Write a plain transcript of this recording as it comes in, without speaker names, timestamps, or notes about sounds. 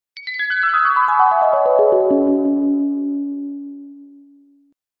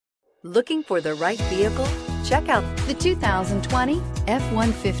Looking for the right vehicle? Check out the 2020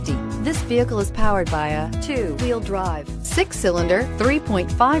 F-150. This vehicle is powered by a two-wheel drive, 6-cylinder,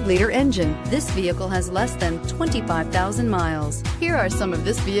 3.5-liter engine. This vehicle has less than 25,000 miles. Here are some of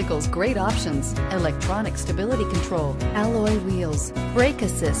this vehicle's great options: electronic stability control, alloy wheels, brake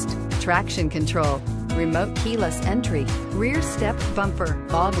assist, traction control, remote keyless entry, rear step bumper,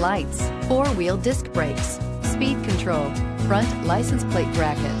 fog lights, 4-wheel disc brakes, speed control, front license plate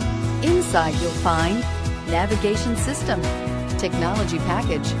bracket. Inside you'll find navigation system, technology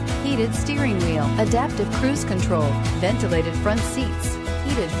package, heated steering wheel, adaptive cruise control, ventilated front seats,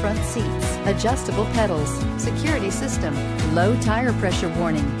 heated front seats, adjustable pedals, security system, low tire pressure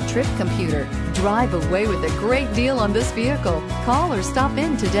warning, trip computer. Drive away with a great deal on this vehicle. Call or stop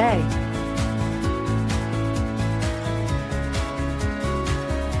in today.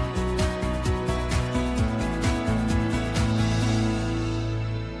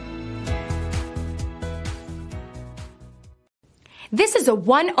 This is a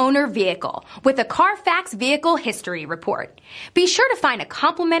one-owner vehicle with a CARFAX Vehicle History Report. Be sure to find a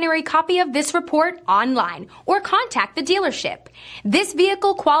complimentary copy of this report online or contact the dealership. This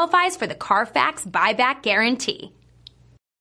vehicle qualifies for the CARFAX Buyback Guarantee.